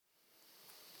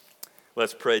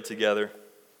Let's pray together.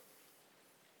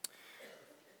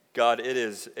 God, it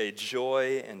is a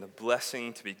joy and a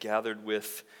blessing to be gathered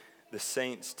with the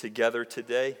saints together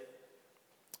today.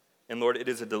 And Lord, it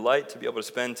is a delight to be able to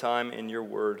spend time in your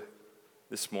word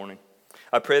this morning.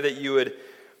 I pray that you would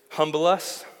humble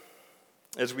us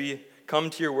as we come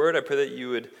to your word. I pray that you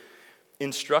would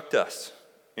instruct us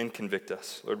and convict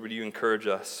us. Lord, would you encourage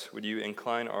us? Would you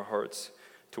incline our hearts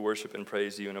to worship and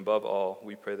praise you? And above all,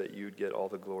 we pray that you would get all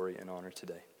the glory and honor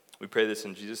today. We pray this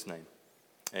in Jesus' name.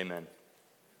 Amen.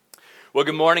 Well,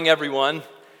 good morning, everyone.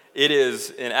 It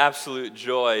is an absolute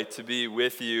joy to be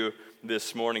with you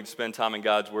this morning, to spend time in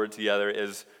God's Word together.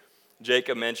 As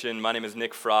Jacob mentioned, my name is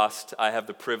Nick Frost. I have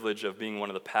the privilege of being one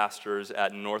of the pastors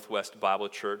at Northwest Bible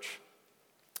Church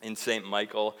in St.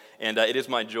 Michael, and it is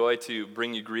my joy to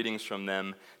bring you greetings from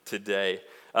them today.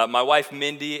 My wife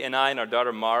Mindy and I and our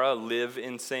daughter Mara live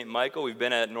in St. Michael. We've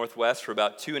been at Northwest for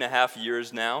about 2.5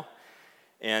 years now,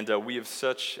 and we have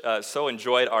so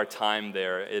enjoyed our time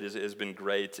there. It has been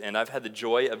great, and I've had the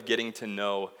joy of getting to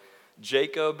know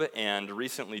Jacob and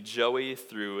recently Joey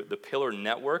through the Pillar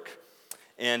Network,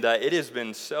 and it has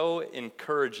been so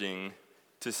encouraging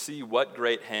to see what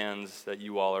great hands that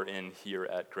you all are in here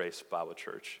at Grace Bible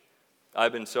Church.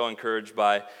 I've been so encouraged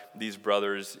by these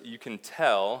brothers. You can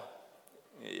tell,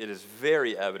 it is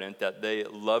very evident that they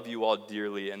love you all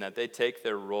dearly and that they take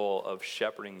their role of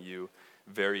shepherding you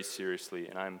very seriously.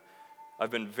 And I've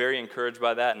been very encouraged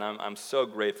by that, and I'm so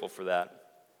grateful for that.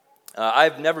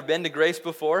 I've never been to Grace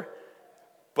before,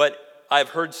 but I've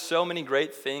heard so many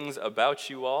great things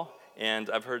about you all, and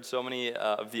I've heard so many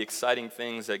of the exciting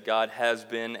things that God has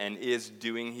been and is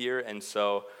doing here, and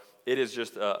so it is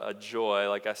just a joy,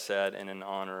 like I said, and an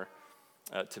honor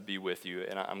to be with you,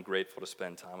 and I'm grateful to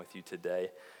spend time with you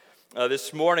today.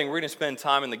 This morning, we're going to spend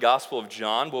time in the Gospel of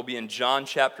John. We'll be in John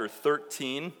chapter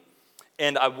 13,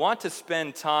 and I want to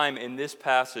spend time in this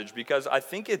passage because I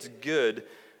think it's good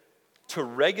to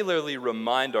regularly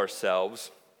remind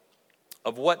ourselves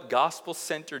of what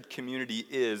gospel-centered community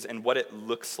is and what it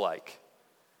looks like.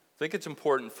 I think it's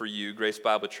important for you, Grace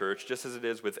Bible Church, just as it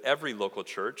is with every local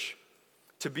church,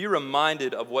 to be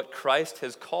reminded of what Christ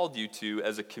has called you to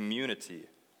as a community,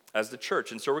 as the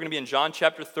church. And so we're going to be in John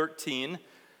chapter 13,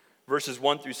 verses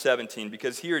 1 through 17,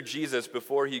 because here Jesus,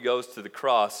 before he goes to the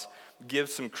cross,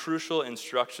 gives some crucial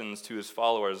instructions to his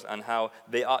followers on how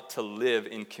they ought to live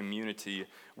in community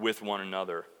with one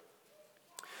another.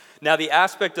 Now, the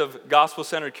aspect of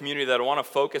gospel-centered community that I want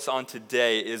to focus on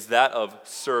today is that of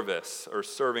service, or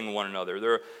serving one another.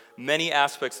 There are many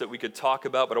aspects that we could talk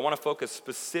about, but I want to focus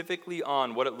specifically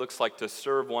on what it looks like to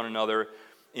serve one another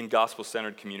in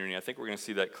gospel-centered community. I think we're going to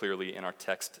see that clearly in our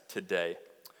text today.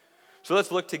 So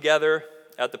let's look together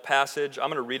at the passage. I'm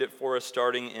going to read it for us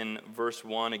starting in verse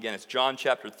 1. Again, it's John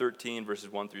chapter 13,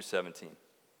 verses 1 through 17.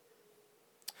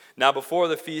 Now before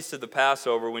the feast of the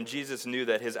Passover, when Jesus knew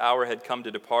that his hour had come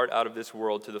to depart out of this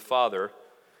world to the Father,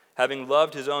 having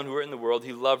loved his own who were in the world,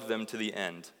 he loved them to the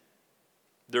end.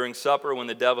 During supper, when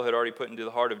the devil had already put into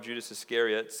the heart of Judas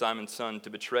Iscariot, Simon's son, to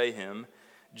betray him,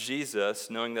 Jesus,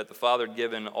 knowing that the Father had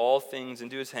given all things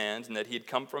into his hands and that he had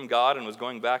come from God and was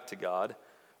going back to God,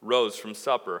 rose from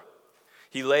supper.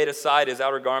 He laid aside his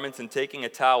outer garments and taking a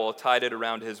towel, tied it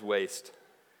around his waist.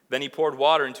 Then he poured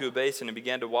water into a basin and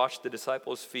began to wash the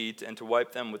disciples' feet and to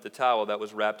wipe them with the towel that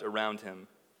was wrapped around him.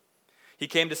 He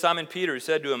came to Simon Peter, who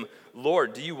said to him,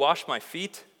 "Lord, do you wash my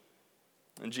feet?"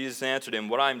 And Jesus answered him,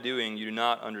 "What I am doing you do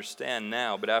not understand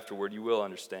now, but afterward you will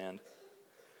understand."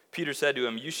 Peter said to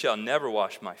him, "You shall never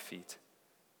wash my feet."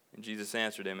 And Jesus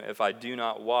answered him, "If I do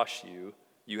not wash you,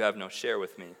 you have no share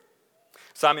with me."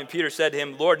 Simon Peter said to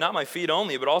him, "Lord, not my feet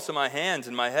only, but also my hands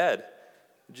and my head."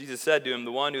 Jesus said to him,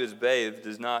 "The one who is bathed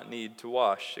does not need to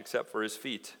wash except for his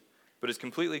feet, but is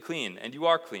completely clean, and you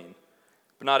are clean,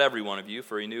 but not every one of you,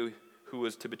 for he knew who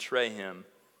was to betray him.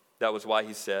 That was why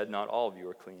he said, 'Not all of you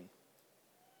are clean.'"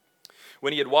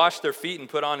 When he had washed their feet and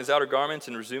put on his outer garments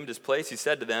and resumed his place, he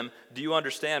said to them, "Do you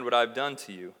understand what I have done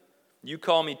to you? You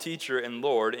call me teacher and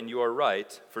Lord, and you are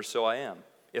right, for so I am.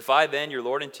 If I then, your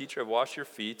Lord and teacher, have washed your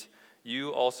feet,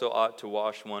 you also ought to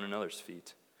wash one another's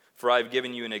feet. For I have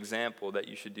given you an example that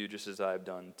you should do just as I have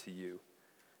done to you.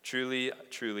 Truly,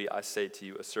 truly, I say to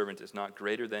you, a servant is not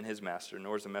greater than his master,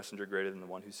 nor is a messenger greater than the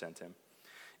one who sent him.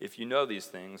 If you know these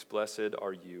things, blessed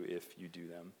are you if you do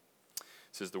them."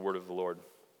 This is the word of the Lord.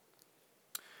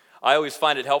 I always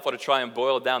find it helpful to try and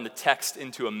boil down the text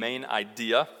into a main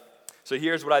idea. So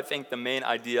here's what I think the main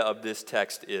idea of this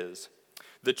text is.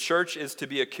 The church is to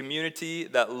be a community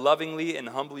that lovingly and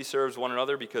humbly serves one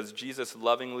another because Jesus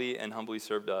lovingly and humbly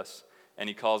served us, and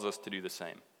he calls us to do the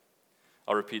same.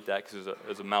 I'll repeat that because it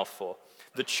was a mouthful.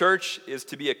 The church is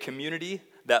to be a community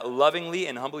that lovingly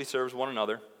and humbly serves one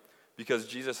another because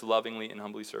Jesus lovingly and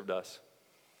humbly served us,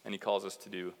 and he calls us to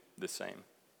do the same.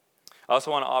 I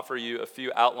also want to offer you a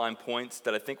few outline points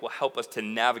that I think will help us to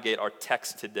navigate our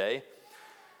text today.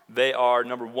 They are,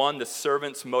 number one, the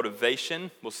servant's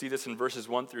motivation. We'll see this in verses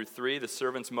 1 through 3, the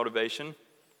servant's motivation.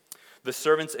 The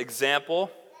servant's example,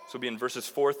 this will be in verses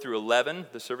 4 through 11,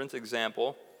 the servant's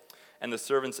example. And the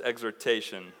servant's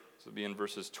exhortation, this will be in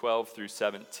verses 12 through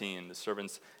 17, the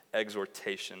servant's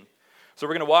exhortation. So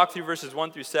we're going to walk through verses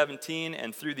 1 through 17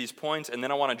 and through these points, and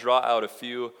then I want to draw out a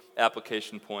few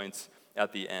application points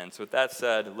at the end. So with that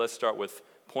said, let's start with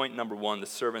point number 1, the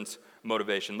servant's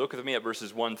motivation. Look with me at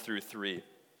verses 1 through 3.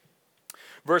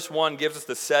 Verse 1 gives us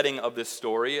the setting of this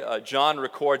story. John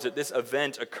records that this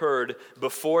event occurred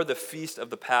before the feast of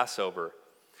the Passover.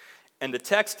 And the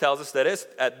text tells us that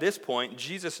at this point,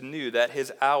 Jesus knew that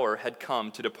his hour had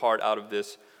come to depart out of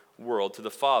this world to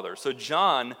the Father. So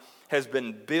John has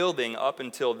been building up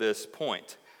until this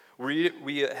point.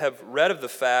 We have read of the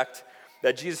fact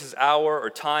that Jesus' hour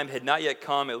or time had not yet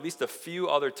come at least a few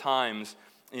other times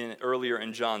earlier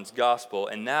in John's gospel.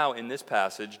 And now in this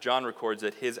passage, John records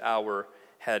that his hour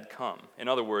had come. In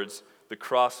other words, the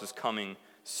cross was coming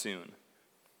soon.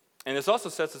 And this also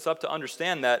sets us up to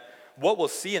understand that what we'll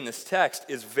see in this text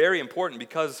is very important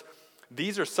because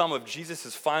these are some of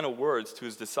Jesus' final words to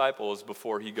his disciples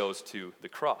before he goes to the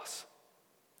cross.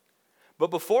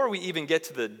 But before we even get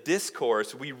to the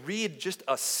discourse, we read just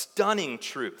a stunning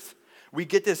truth. We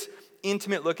get this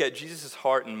intimate look at Jesus'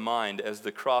 heart and mind as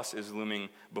the cross is looming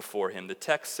before him. The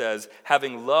text says,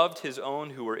 having loved his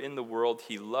own who were in the world,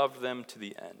 he loved them to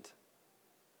the end.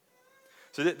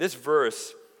 So this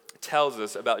verse tells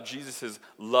us about Jesus'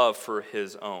 love for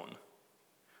his own.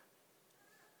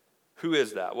 Who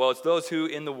is that? Well, it's those who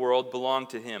in the world belong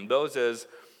to him. Those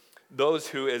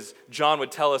who, as John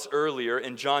would tell us earlier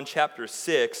in John chapter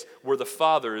 6, were the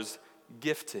Father's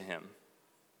gift to him.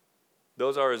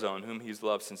 Those are his own, whom he's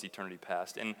loved since eternity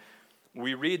past. And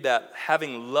we read that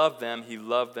having loved them, he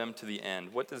loved them to the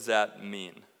end. What does that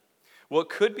mean? Well, it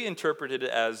could be interpreted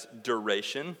as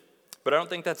duration, but I don't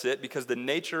think that's it because the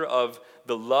nature of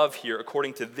the love here,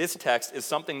 according to this text, is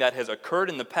something that has occurred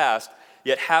in the past,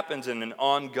 yet happens in an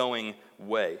ongoing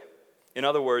way. In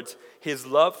other words, his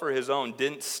love for his own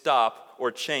didn't stop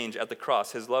or change at the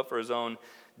cross. His love for his own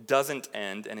doesn't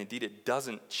end, and indeed it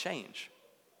doesn't change.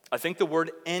 I think the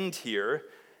word end here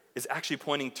is actually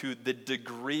pointing to the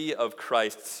degree of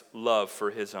Christ's love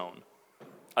for his own.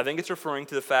 I think it's referring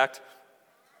to the fact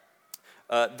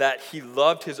that he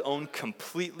loved his own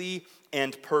completely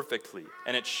and perfectly,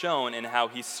 and it's shown in how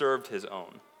he served his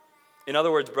own. In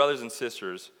other words, brothers and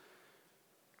sisters,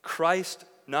 Christ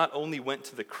not only went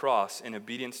to the cross in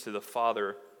obedience to the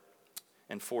Father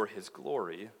and for his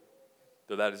glory,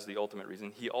 though that is the ultimate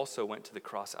reason, he also went to the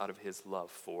cross out of his love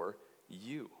for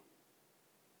you.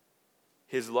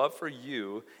 His love for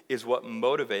you is what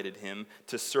motivated him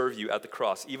to serve you at the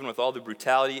cross. Even with all the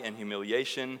brutality and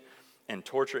humiliation and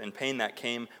torture and pain that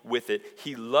came with it,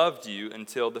 he loved you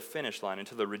until the finish line,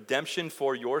 until the redemption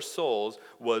for your souls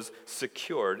was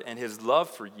secured, and his love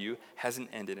for you hasn't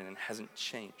ended and it hasn't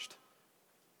changed.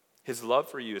 His love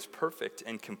for you is perfect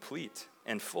and complete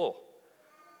and full.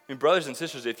 I mean, brothers and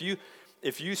sisters, if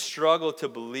you struggle to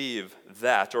believe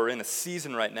that, or in a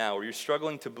season right now where you're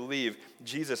struggling to believe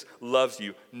Jesus loves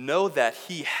you, know that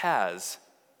he has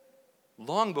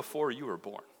long before you were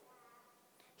born.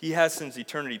 He has since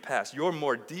eternity past. You're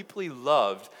more deeply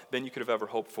loved than you could have ever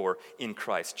hoped for in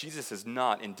Christ. Jesus is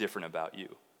not indifferent about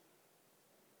you.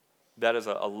 That is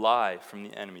a lie from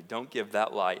the enemy. Don't give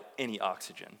that lie any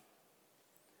oxygen.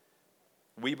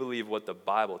 We believe what the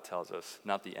Bible tells us,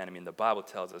 not the enemy. And the Bible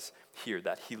tells us here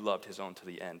that he loved his own to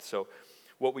the end. So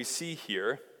what we see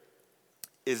here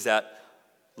is that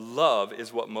love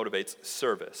is what motivates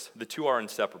service. The two are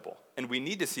inseparable. And we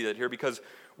need to see that here because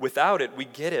without it, we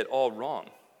get it all wrong.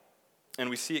 And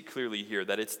we see it clearly here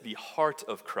that it's the heart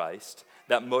of Christ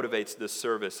that motivates the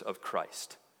service of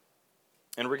Christ.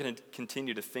 And we're going to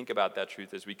continue to think about that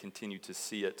truth as we continue to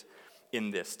see it in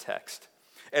this text.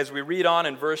 As we read on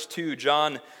in verse 2,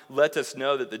 John lets us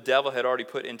know that the devil had already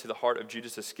put into the heart of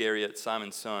Judas Iscariot,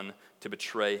 Simon's son, to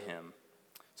betray him.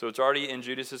 So it's already in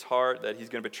Judas's heart that he's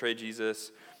going to betray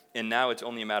Jesus, and now it's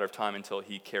only a matter of time until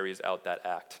he carries out that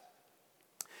act.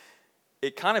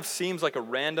 It kind of seems like a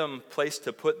random place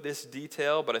to put this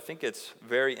detail, but I think it's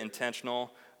very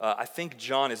intentional. I think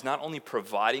John is not only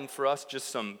providing for us just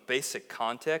some basic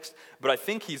context, but I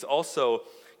think he's also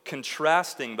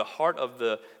contrasting the heart of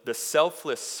the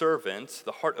selfless servant,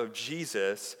 the heart of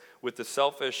Jesus, with the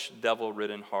selfish,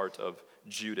 devil-ridden heart of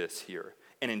Judas here.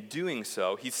 And in doing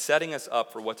so, he's setting us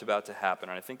up for what's about to happen.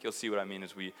 And I think you'll see what I mean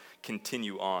as we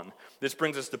continue on. This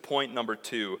brings us to point number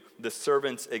 2, the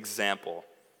servant's example.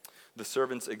 The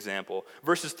servant's example.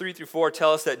 Verses 3-4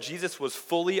 tell us that Jesus was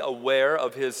fully aware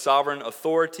of his sovereign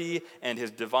authority and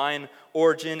his divine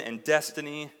origin and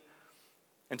destiny.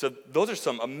 And so those are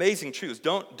some amazing truths.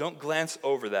 Don't glance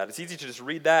over that. It's easy to just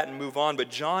read that and move on,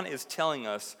 but John is telling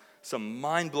us some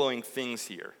mind-blowing things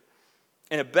here.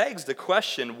 And it begs the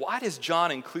question, why does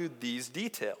John include these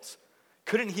details?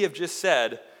 Couldn't he have just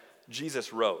said,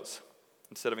 Jesus rose,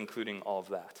 instead of including all of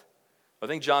that? I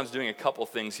think John's doing a couple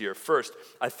things here. First,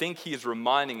 I think he is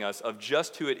reminding us of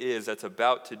just who it is that's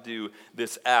about to do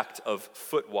this act of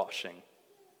foot washing.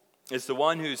 It's the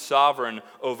one who's sovereign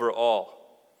over all.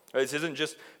 This isn't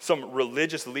just some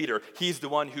religious leader. He's the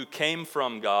one who came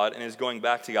from God and is going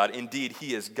back to God. Indeed,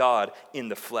 he is God in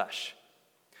the flesh.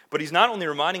 But he's not only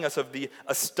reminding us of the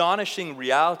astonishing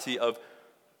reality of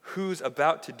who's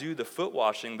about to do the foot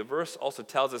washing, the verse also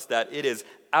tells us that it is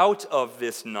out of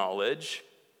this knowledge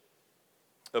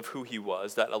of who he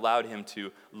was that allowed him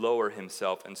to lower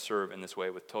himself and serve in this way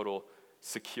with total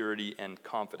security and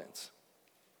confidence.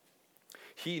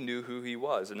 He knew who he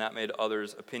was, and that made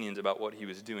others' opinions about what he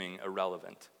was doing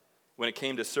irrelevant. When it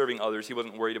came to serving others, he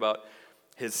wasn't worried about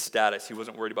his status. He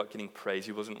wasn't worried about getting praise.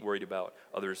 He wasn't worried about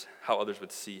how others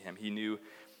would see him. He knew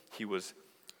he was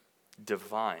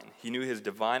divine. He knew his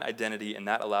divine identity, and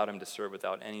that allowed him to serve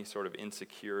without any sort of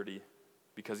insecurity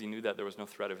because he knew that there was no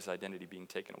threat of his identity being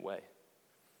taken away.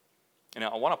 And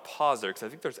I want to pause there because I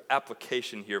think there's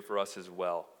application here for us as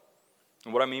well.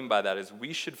 And what I mean by that is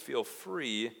we should feel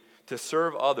free to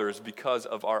serve others because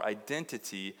of our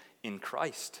identity in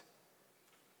Christ.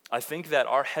 I think that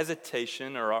our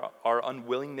hesitation or our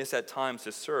unwillingness at times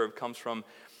to serve comes from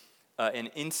an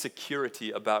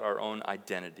insecurity about our own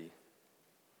identity.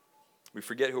 We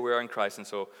forget who we are in Christ, and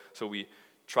so we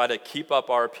try to keep up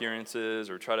our appearances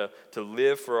or try to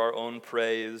live for our own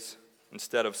praise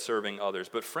instead of serving others.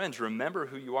 But friends, remember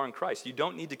who you are in Christ. You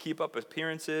don't need to keep up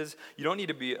appearances. You don't need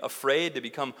to be afraid to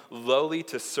become lowly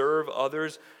to serve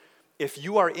others. If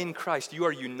you are in Christ, you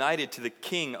are united to the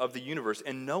King of the universe,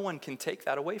 and no one can take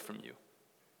that away from you.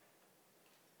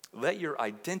 Let your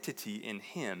identity in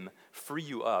him free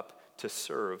you up to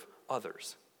serve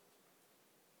others.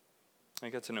 I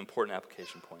think that's an important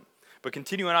application point. But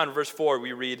continuing on in verse 4,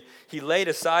 we read, he laid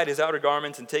aside his outer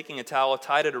garments and taking a towel,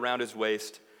 tied it around his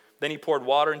waist. Then he poured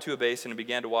water into a basin and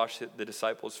began to wash the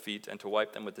disciples' feet and to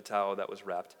wipe them with the towel that was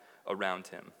wrapped around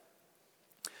him.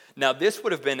 Now, this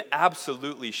would have been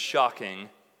absolutely shocking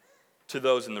to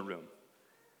those in the room.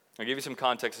 I'll give you some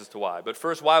context as to why. But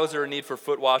first, why was there a need for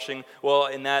foot washing? Well,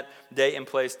 in that day and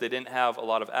place, they didn't have a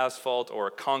lot of asphalt or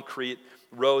concrete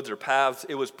roads or paths.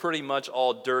 It was pretty much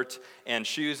all dirt, and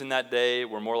shoes in that day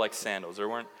were more like sandals. There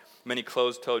weren't many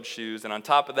closed-toed shoes. And on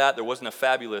top of that, there wasn't a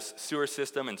fabulous sewer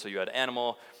system, and so you had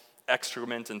animal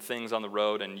excrement and things on the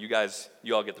road, and you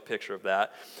all get the picture of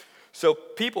that. So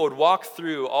people would walk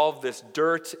through all of this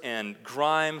dirt and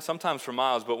grime, sometimes for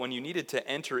miles, but when you needed to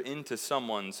enter into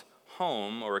someone's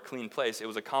home or a clean place, it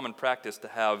was a common practice to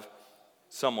have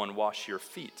someone wash your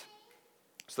feet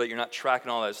so that you're not tracking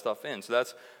all that stuff in. So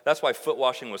that's why foot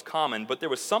washing was common, but there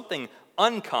was something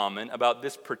uncommon about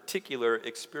this particular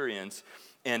experience,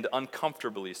 and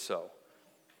uncomfortably so.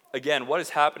 Again, what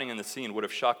is happening in the scene would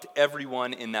have shocked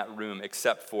everyone in that room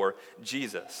except for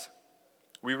Jesus.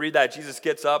 We read that Jesus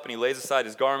gets up and he lays aside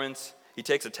his garments. He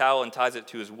takes a towel and ties it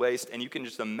to his waist. And you can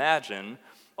just imagine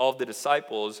all of the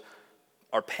disciples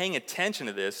are paying attention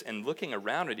to this and looking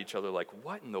around at each other like,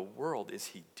 what in the world is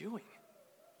he doing?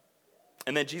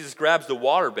 And then Jesus grabs the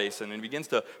water basin and begins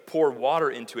to pour water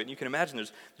into it. And you can imagine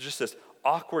there's just this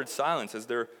awkward silence as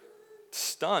they're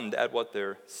stunned at what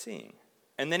they're seeing.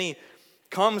 And then he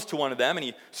comes to one of them and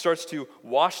he starts to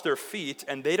wash their feet,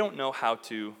 and they don't know how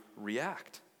to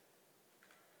react.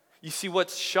 You see,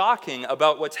 what's shocking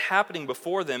about what's happening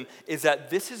before them is that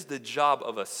this is the job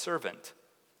of a servant.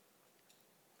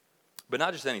 But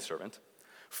not just any servant.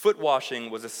 Foot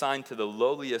washing was assigned to the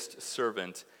lowliest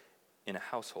servant in a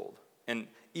household. And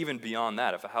even beyond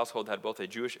that, if a household had both a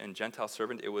Jewish and Gentile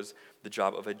servant, it was the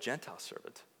job of a Gentile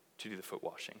servant to do the foot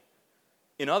washing.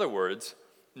 In other words,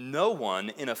 no one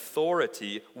in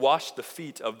authority washed the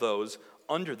feet of those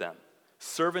under them.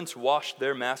 Servants washed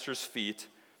their master's feet,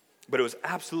 but it was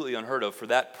absolutely unheard of for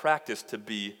that practice to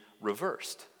be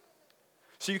reversed.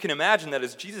 So you can imagine that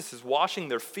as Jesus is washing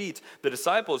their feet, the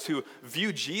disciples who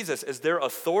view Jesus as their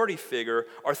authority figure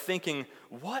are thinking,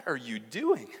 what are you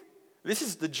doing? This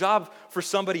is the job for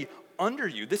somebody under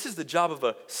you. This is the job of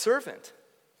a servant.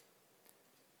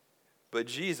 But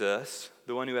Jesus,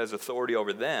 the one who has authority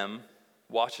over them,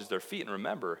 washes their feet. And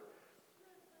remember,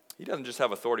 he doesn't just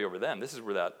have authority over them. This is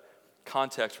where that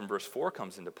context from verse 4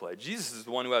 comes into play. Jesus is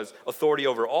the one who has authority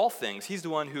over all things. He's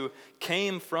the one who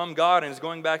came from God and is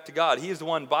going back to God. He is the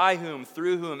one by whom,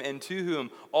 through whom, and to whom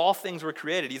all things were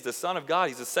created. He's the Son of God.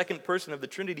 He's the second person of the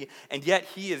Trinity. And yet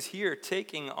he is here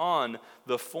taking on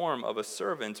the form of a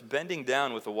servant, bending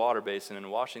down with a water basin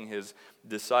and washing his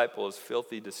disciples'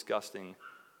 filthy, disgusting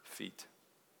feet.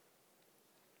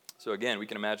 So again, we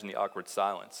can imagine the awkward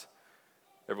silence.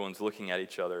 Everyone's looking at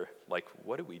each other like,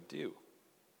 what do we do?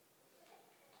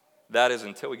 That is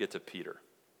until we get to Peter.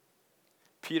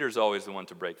 Peter's always the one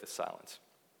to break the silence.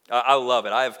 I love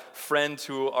it. I have friends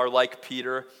who are like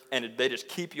Peter, and they just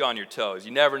keep you on your toes.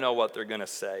 You never know what they're going to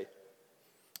say.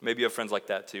 Maybe you have friends like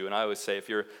that too. And I always say, if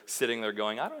you're sitting there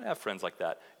going, I don't have friends like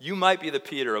that, you might be the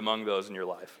Peter among those in your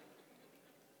life.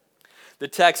 The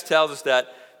text tells us that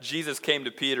Jesus came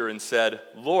to Peter and said,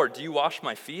 Lord, do you wash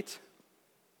my feet?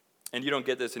 And you don't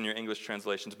get this in your English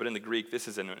translations, but in the Greek, this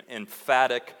is an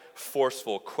emphatic,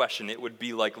 forceful question. It would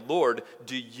be like, Lord,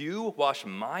 do you wash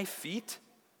my feet?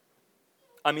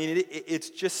 I mean,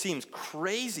 it just seems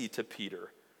crazy to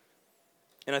Peter.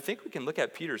 And I think we can look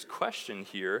at Peter's question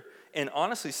here and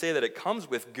honestly say that it comes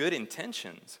with good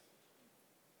intentions.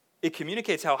 It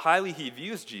communicates how highly he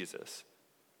views Jesus.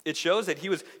 It shows that he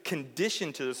was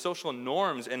conditioned to the social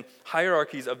norms and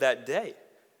hierarchies of that day.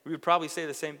 We would probably say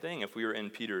the same thing if we were in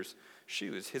Peter's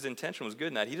shoes. His intention was good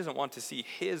in that he doesn't want to see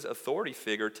his authority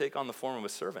figure take on the form of a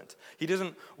servant. He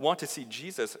doesn't want to see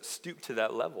Jesus stoop to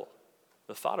that level.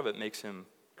 The thought of it makes him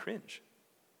cringe.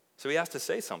 So he has to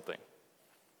say something.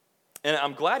 And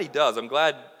I'm glad he does. I'm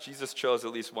glad Jesus chose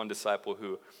at least one disciple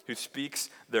who speaks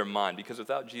their mind, because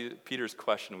without Peter's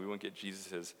question, we wouldn't get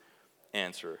Jesus'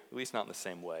 answer, at least not in the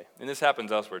same way. And this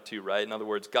happens elsewhere too, right? In other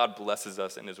words, God blesses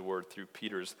us in his word through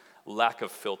Peter's lack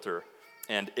of filter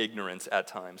and ignorance at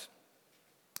times.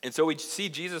 And so we see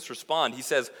Jesus respond. He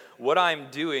says, what I'm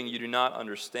doing you do not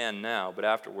understand now, but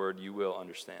afterward you will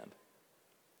understand.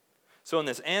 So in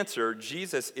this answer,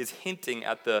 Jesus is hinting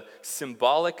at the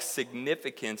symbolic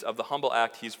significance of the humble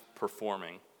act he's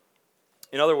performing.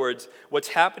 In other words, what's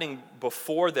happening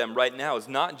before them right now is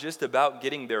not just about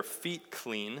getting their feet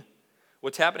clean.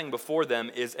 What's happening before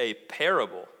them is a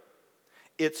parable.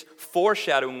 It's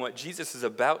foreshadowing what Jesus is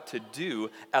about to do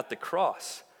at the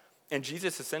cross. And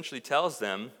Jesus essentially tells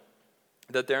them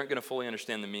that they aren't going to fully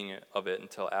understand the meaning of it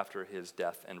until after his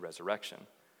death and resurrection.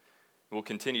 We'll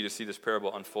continue to see this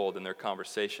parable unfold in their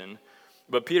conversation.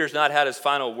 But Peter's not had his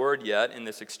final word yet in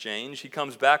this exchange. He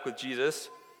comes back with Jesus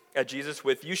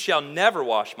with, you shall never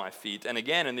wash my feet. And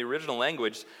again, in the original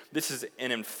language, this is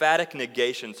an emphatic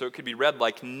negation. So it could be read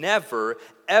like, never,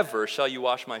 ever shall you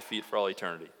wash my feet for all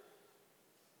eternity.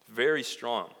 Very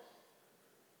strong.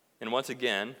 And once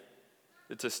again,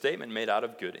 it's a statement made out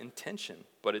of good intention,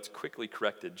 but it's quickly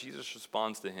corrected. Jesus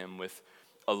responds to him with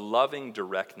a loving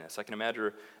directness. I can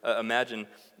imagine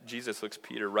Jesus looks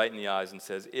Peter right in the eyes and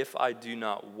says, if I do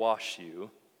not wash you,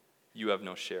 you have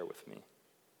no share with me.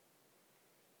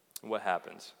 What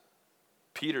happens?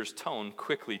 Peter's tone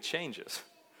quickly changes.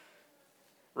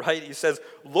 Right? He says,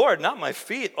 Lord, not my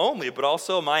feet only, but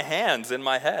also my hands and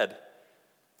my head.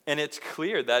 And it's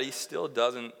clear that he still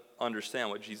doesn't understand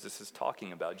what Jesus is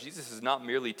talking about. Jesus is not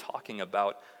merely talking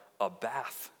about a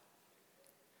bath.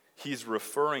 He's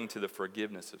referring to the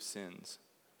forgiveness of sins.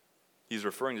 He's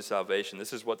referring to salvation.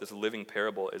 This is what this living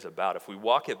parable is about. If we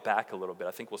walk it back a little bit,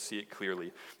 I think we'll see it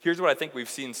clearly. Here's what I think we've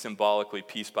seen symbolically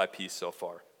piece by piece so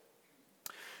far.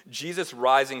 Jesus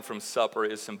rising from supper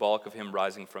is symbolic of him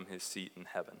rising from his seat in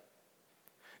heaven.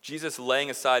 Jesus laying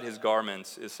aside his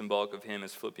garments is symbolic of him,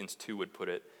 as Philippians 2 would put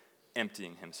it,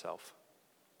 emptying himself.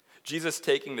 Jesus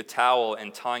taking the towel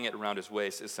and tying it around his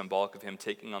waist is symbolic of him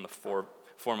taking on the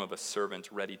form of a servant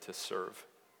ready to serve.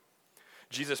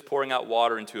 Jesus pouring out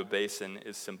water into a basin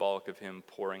is symbolic of him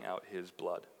pouring out his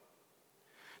blood.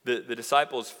 The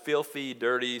disciples' filthy,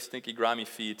 dirty, stinky, grimy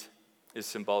feet is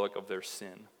symbolic of their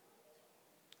sin.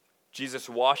 Jesus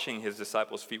washing his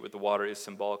disciples' feet with the water is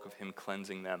symbolic of him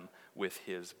cleansing them with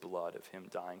his blood, of him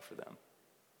dying for them.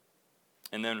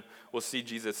 And then we'll see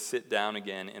Jesus sit down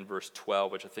again in verse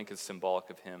 12, which I think is symbolic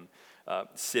of him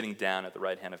sitting down at the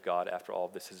right hand of God after all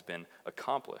of this has been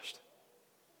accomplished.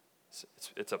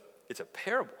 It's a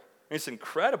parable. It's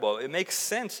incredible. It makes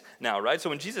sense now, right? So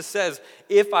when Jesus says,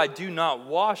 if I do not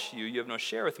wash you, you have no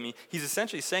share with me, he's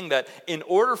essentially saying that in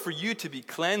order for you to be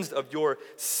cleansed of your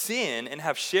sin and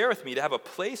have share with me, to have a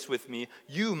place with me,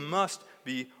 you must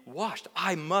be washed.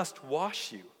 I must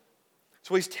wash you.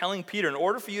 So he's telling Peter, in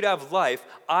order for you to have life,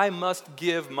 I must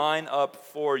give mine up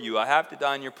for you. I have to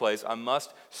die in your place. I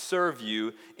must serve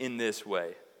you in this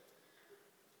way.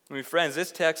 I mean, friends,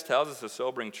 this text tells us a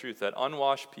sobering truth that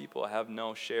unwashed people have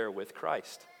no share with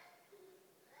Christ.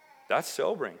 That's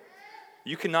sobering.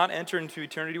 You cannot enter into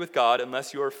eternity with God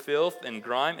unless your filth and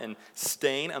grime and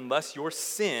stain, unless your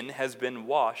sin has been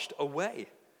washed away.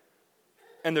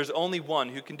 And there's only one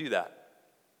who can do that.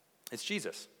 It's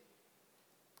Jesus.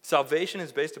 Salvation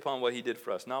is based upon what he did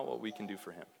for us, not what we can do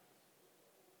for him.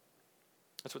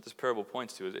 That's what this parable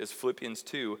points to, as Philippians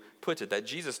 2 puts it, that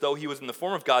Jesus, though he was in the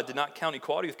form of God, did not count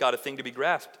equality with God a thing to be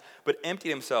grasped, but emptied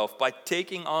himself by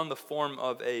taking on the form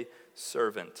of a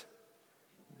servant.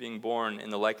 Being born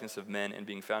in the likeness of men and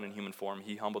being found in human form,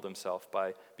 he humbled himself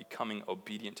by becoming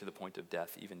obedient to the point of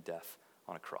death, even death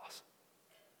on a cross.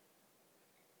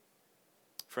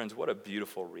 Friends, what a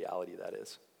beautiful reality that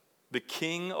is. The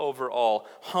king over all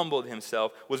humbled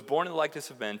himself, was born in the likeness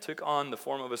of men, took on the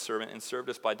form of a servant, and served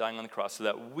us by dying on the cross so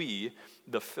that we,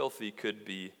 the filthy, could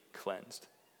be cleansed.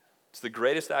 It's the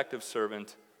greatest act of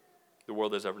servant the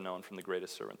world has ever known from the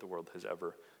greatest servant the world has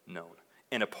ever known.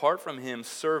 And apart from him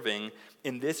serving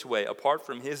in this way, apart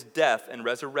from his death and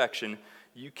resurrection,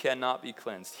 you cannot be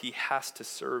cleansed. He has to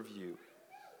serve you.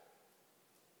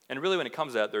 And really when it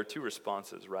comes to that, there are two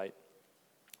responses, right?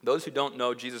 Those who don't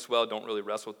know Jesus well don't really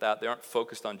wrestle with that. They aren't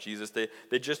focused on Jesus.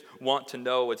 They just want to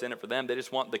know what's in it for them. They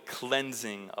just want the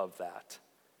cleansing of that.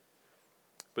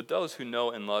 But those who know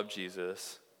and love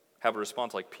Jesus have a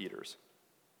response like Peter's.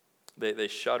 They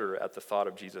shudder at the thought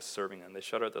of Jesus serving them. They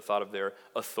shudder at the thought of their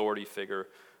authority figure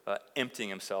emptying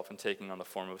himself and taking on the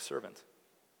form of a servant.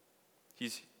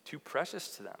 He's too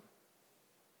precious to them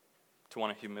to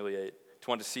want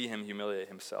to see him humiliate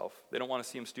himself. They don't want to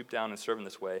see him stoop down and serve in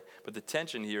this way. But the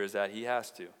tension here is that he has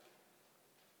to.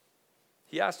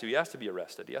 He has to be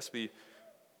arrested. He has to be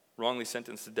wrongly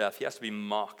sentenced to death. He has to be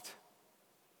mocked.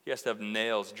 He has to have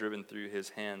nails driven through his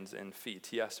hands and feet.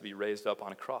 He has to be raised up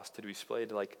on a cross to be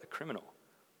displayed like a criminal.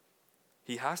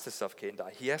 He has to suffocate and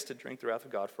die. He has to drink the wrath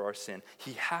of God for our sin.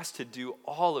 He has to do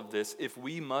all of this if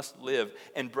we must live.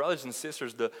 And brothers and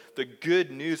sisters, the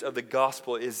good news of the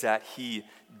gospel is that he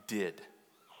did.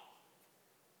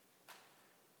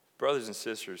 Brothers and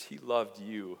sisters, he loved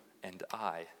you and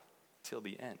I till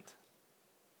the end.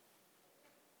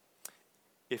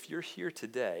 If you're here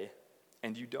today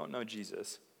and you don't know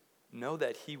Jesus, know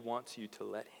that he wants you to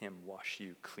let him wash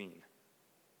you clean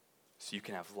so you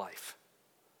can have life.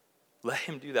 Let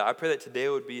him do that. I pray that today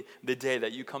would be the day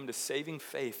that you come to saving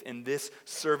faith in this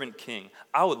servant king.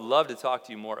 I would love to talk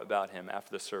to you more about him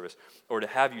after the service, or to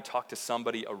have you talk to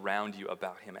somebody around you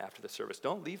about him after the service.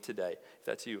 Don't leave today, if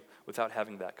that's you, without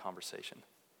having that conversation.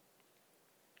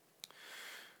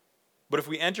 But if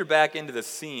we enter back into the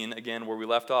scene, again, where we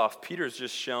left off, Peter's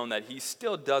just shown that he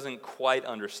still doesn't quite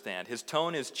understand. His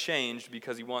tone is changed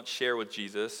because he wants share with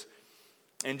Jesus.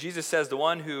 And Jesus says the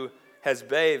one who has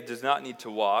bathed does not need to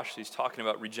wash. He's talking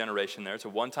about regeneration there. It's a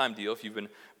one-time deal. If you've been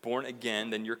born again,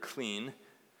 then you're clean.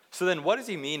 So then what does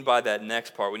he mean by that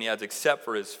next part when he adds except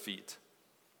for his feet?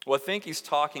 Well, I think he's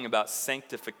talking about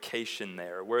sanctification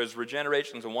there. Whereas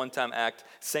regeneration is a one-time act,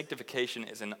 sanctification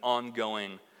is an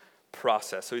ongoing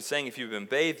process. So he's saying if you've been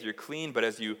bathed, you're clean, but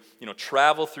as you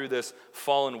travel through this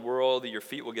fallen world, your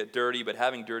feet will get dirty, but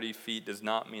having dirty feet does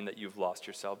not mean that you've lost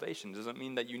your salvation. It doesn't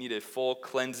mean that you need a full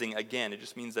cleansing again. It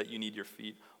just means that you need your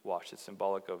feet washed. It's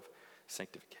symbolic of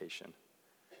sanctification.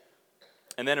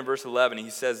 And then in verse 11, he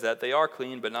says that they are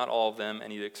clean, but not all of them,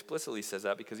 and he explicitly says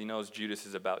that because he knows Judas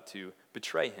is about to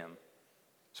betray him.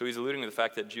 So he's alluding to the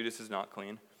fact that Judas is not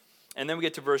clean. And then we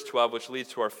get to verse 12, which leads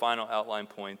to our final outline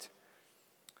point.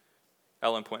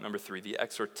 Outline point number 3, the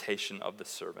exhortation of the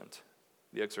servant.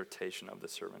 The exhortation of the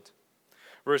servant.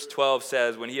 Verse 12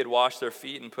 says, when he had washed their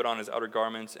feet and put on his outer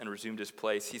garments and resumed his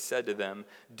place, he said to them,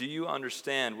 do you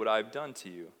understand what I've done to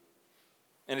you?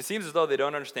 And it seems as though they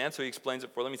don't understand, so he explains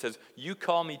it for them. He says, you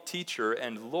call me teacher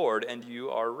and Lord, and you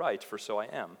are right, for so I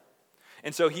am.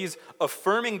 And so he's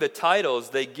affirming the titles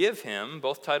they give him.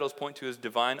 Both titles point to his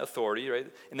divine authority, right?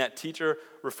 And that teacher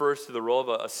refers to the role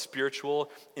of a spiritual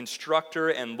instructor,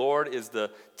 and Lord is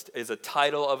a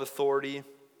title of authority.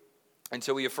 And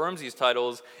so he affirms these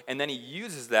titles, and then he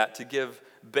uses that to give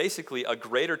basically a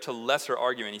greater to lesser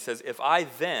argument. He says, if I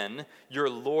then, your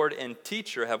Lord and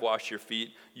teacher, have washed your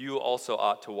feet, you also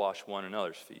ought to wash one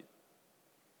another's feet.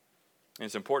 And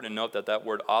it's important to note that that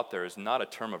word ought there is not a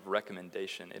term of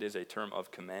recommendation. It is a term of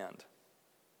command.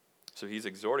 So he's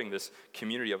exhorting this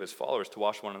community of his followers to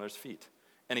wash one another's feet.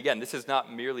 And again, this is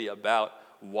not merely about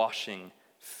washing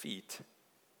feet.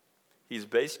 He's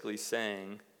basically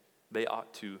saying they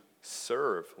ought to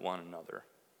serve one another.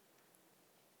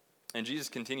 And Jesus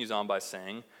continues on by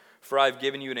saying, "For I have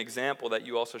given you an example that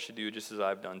you also should do just as I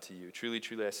have done to you. Truly,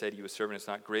 truly, I say to you, a servant is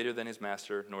not greater than his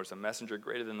master, nor is a messenger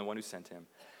greater than the one who sent him.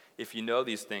 If you know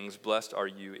these things, blessed are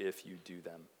you if you do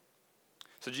them."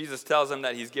 So Jesus tells them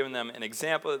that he's given them an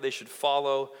example that they should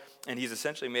follow, and he's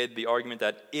essentially made the argument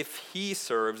that if he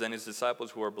serves, then his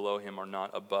disciples who are below him are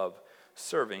not above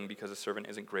serving, because a servant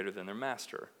isn't greater than their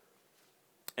master.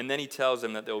 And then he tells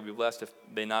them that they will be blessed if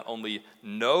they not only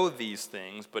know these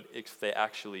things, but if they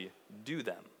actually do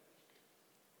them.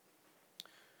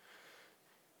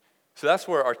 So that's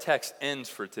where our text ends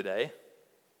for today.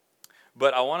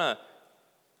 But I want to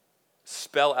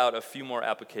spell out a few more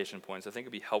application points. I think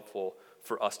it'd be helpful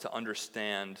for us to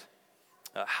understand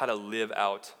how to live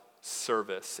out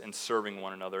service and serving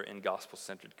one another in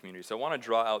gospel-centered communities. So I want to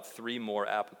draw out 3 more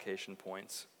application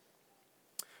points.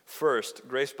 First,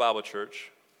 Grace Bible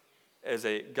Church, as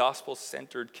a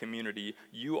gospel-centered community,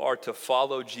 you are to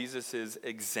follow Jesus'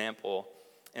 example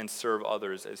and serve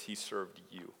others as he served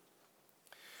you.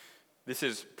 This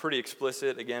is pretty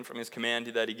explicit, again, from his command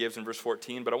that he gives in verse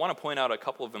 14, but I want to point out a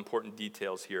couple of important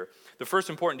details here. The first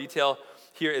important detail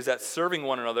here is that serving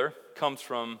one another comes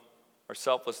from our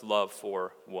selfless love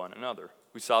for one another.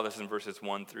 We saw this in verses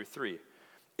 1 through 3.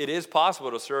 It is possible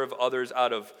to serve others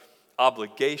out of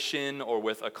obligation or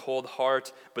with a cold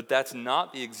heart, but that's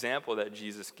not the example that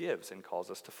Jesus gives and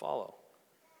calls us to follow.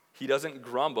 He doesn't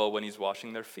grumble when he's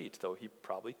washing their feet, though he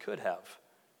probably could have.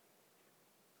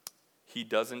 He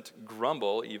doesn't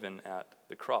grumble even at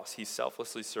the cross. He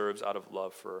selflessly serves out of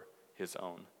love for his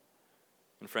own.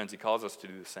 And friends, he calls us to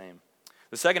do the same.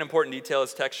 The second important detail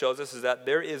this text shows us is that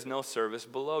there is no service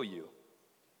below you.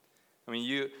 I mean,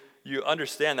 you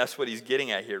understand that's what he's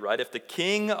getting at here, right? If the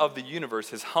king of the universe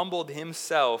has humbled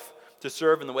himself to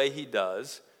serve in the way he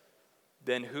does,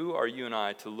 then who are you and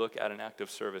I to look at an act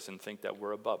of service and think that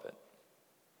we're above it?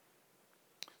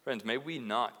 Friends, may we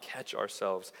not catch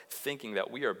ourselves thinking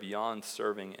that we are beyond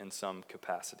serving in some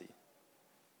capacity.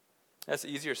 That's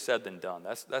easier said than done.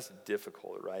 That's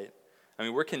difficult, right? I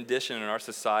mean, we're conditioned in our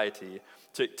society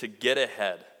to get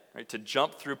ahead, right? To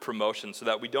jump through promotion so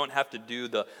that we don't have to do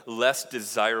the less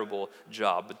desirable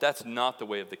job. But that's not the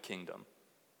way of the kingdom.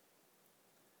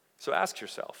 So ask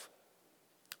yourself,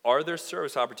 are there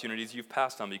service opportunities you've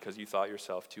passed on because you thought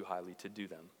yourself too highly to do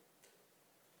them?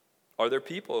 Are there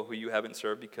people who you haven't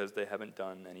served because they haven't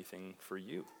done anything for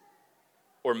you?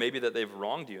 Or maybe that they've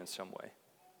wronged you in some way?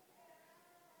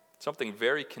 Something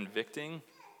very convicting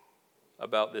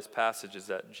about this passage is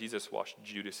that Jesus washed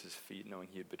Judas's feet knowing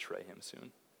he would betray him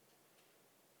soon.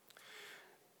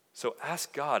 So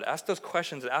ask God, ask those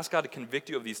questions, and ask God to convict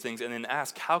you of these things, and then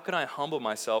ask, how can I humble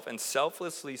myself and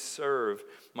selflessly serve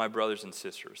my brothers and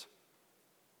sisters?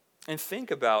 And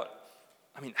think about,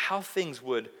 how things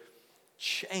would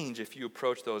change if you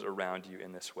approach those around you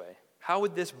in this way. How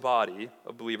would this body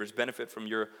of believers benefit from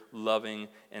your loving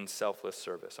and selfless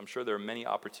service? I'm sure there are many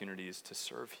opportunities to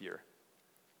serve here.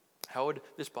 How would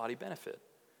this body benefit?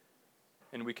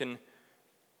 And we can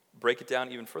break it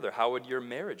down even further. How would your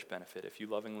marriage benefit if you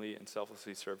lovingly and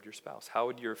selflessly served your spouse? How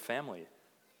would your family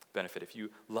benefit if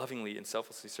you lovingly and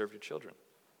selflessly served your children?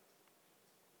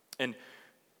 And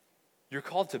you're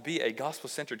called to be a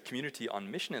gospel-centered community on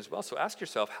mission as well. So ask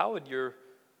yourself, how would your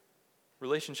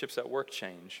relationships at work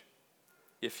change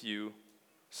if you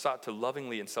sought to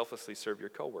lovingly and selflessly serve your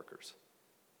coworkers?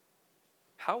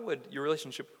 How would your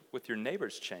relationship with your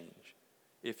neighbors change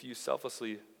if you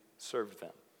selflessly served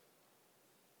them?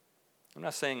 I'm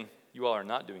not saying you all are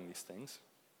not doing these things.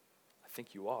 I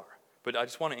think you are. But I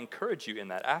just want to encourage you in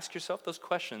that. Ask yourself those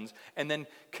questions and then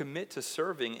commit to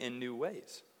serving in new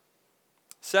ways.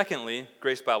 Secondly,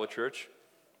 Grace Bible Church,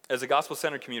 as a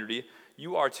gospel-centered community,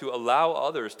 you are to allow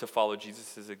others to follow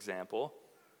Jesus' example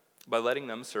by letting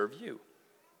them serve you.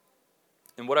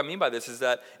 And what I mean by this is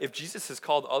that if Jesus has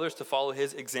called others to follow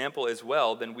his example as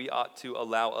well, then we ought to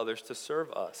allow others to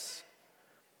serve us.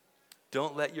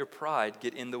 Don't let your pride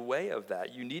get in the way of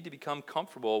that. You need to become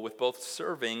comfortable with both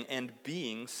serving and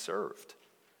being served.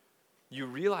 You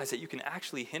realize that you can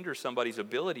actually hinder somebody's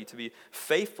ability to be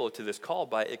faithful to this call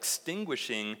by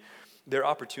extinguishing their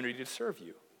opportunity to serve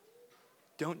you.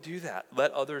 Don't do that.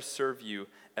 Let others serve you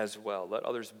as well. Let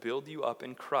others build you up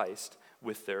in Christ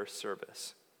with their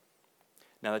service.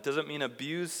 Now, that doesn't mean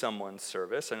abuse someone's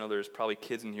service. I know there's probably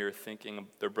kids in here thinking of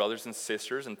their brothers and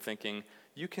sisters and thinking,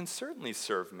 you can certainly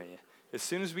serve me. As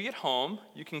soon as we get home,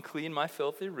 you can clean my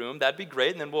filthy room. That'd be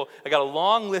great. And then I got a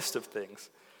long list of things.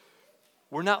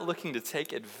 We're not looking to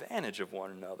take advantage of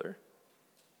one another,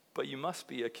 but you must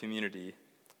be a community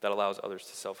that allows others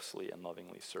to selflessly and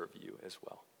lovingly serve you as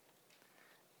well.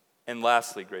 And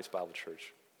lastly, Grace Bible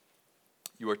Church,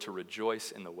 you are to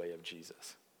rejoice in the way of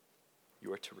Jesus.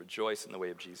 You are to rejoice in the way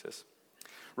of Jesus.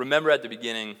 Remember at the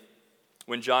beginning,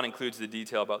 when John includes the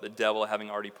detail about the devil having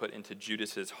already put into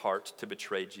Judas's heart to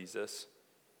betray Jesus,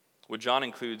 well, John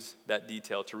includes that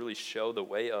detail to really show the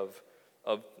way of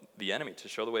the enemy, to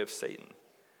show the way of Satan,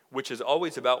 which is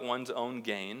always about one's own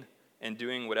gain and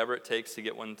doing whatever it takes to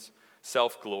get one's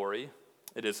self-glory.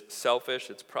 It is selfish,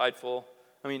 it's prideful.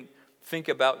 I mean, think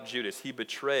about Judas. He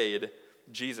betrayed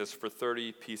Jesus for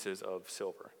 30 pieces of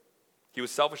silver. He was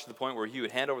selfish to the point where he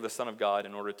would hand over the Son of God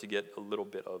in order to get a little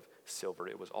bit of silver.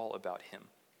 It was all about him.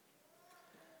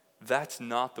 That's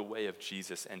not the way of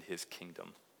Jesus and his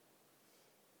kingdom.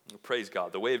 Praise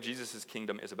God. The way of Jesus'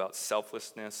 kingdom is about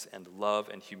selflessness and love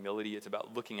and humility. It's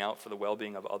about looking out for the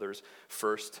well-being of others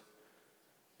first.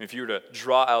 If you were to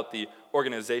draw out the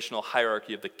organizational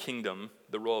hierarchy of the kingdom,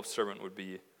 the role of servant would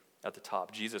be at the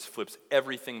top. Jesus flips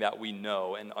everything that we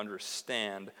know and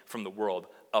understand from the world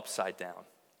upside down.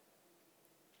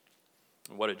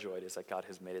 And what a joy it is that God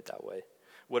has made it that way.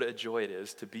 What a joy it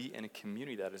is to be in a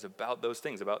community that is about those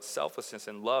things, about selflessness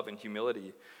and love and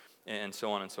humility and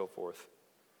so on and so forth.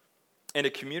 And a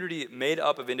community made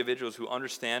up of individuals who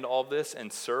understand all this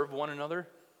and serve one another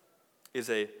is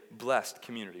a blessed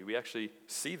community. We actually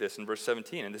see this in verse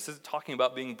 17. And this isn't talking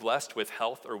about being blessed with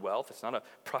health or wealth. It's not a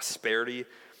prosperity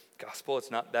gospel.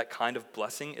 It's not that kind of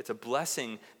blessing. It's a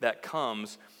blessing that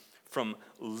comes from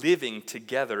living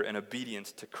together in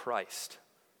obedience to Christ.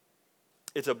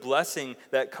 It's a blessing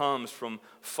that comes from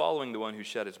following the one who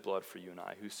shed his blood for you and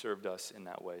I, who served us in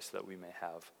that way so that we may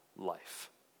have life.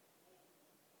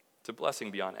 It's a blessing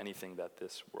beyond anything that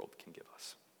this world can give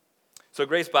us. So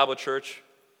Grace Bible Church,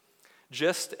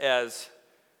 just as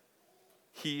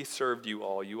he served you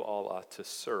all ought to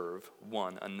serve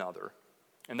one another.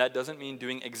 And that doesn't mean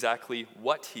doing exactly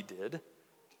what he did,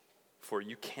 for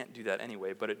you can't do that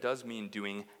anyway, but it does mean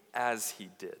doing as he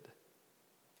did.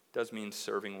 It does mean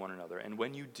serving one another. And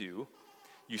when you do,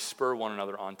 you spur one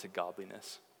another on to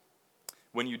godliness.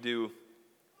 When you do,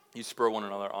 you spur one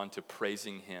another on to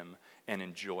praising him and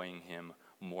enjoying him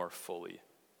more fully.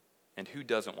 And who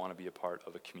doesn't want to be a part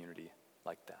of a community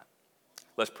like that?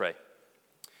 Let's pray.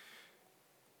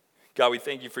 God, we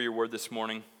thank you for your word this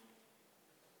morning.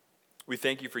 We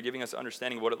thank you for giving us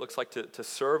understanding of what it looks like to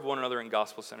serve one another in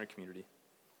gospel-centered community.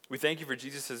 We thank you for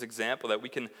Jesus' example that we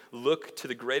can look to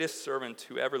the greatest servant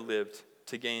who ever lived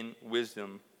to gain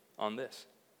wisdom on this.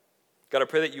 God, I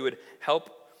pray that you would help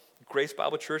Grace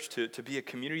Bible Church to be a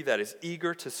community that is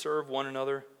eager to serve one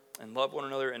another and love one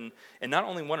another, and not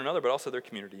only one another, but also their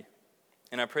community.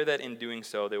 And I pray that in doing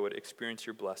so, they would experience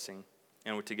your blessing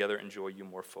and would together enjoy you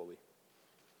more fully.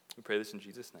 We pray this in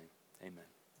Jesus' name. Amen.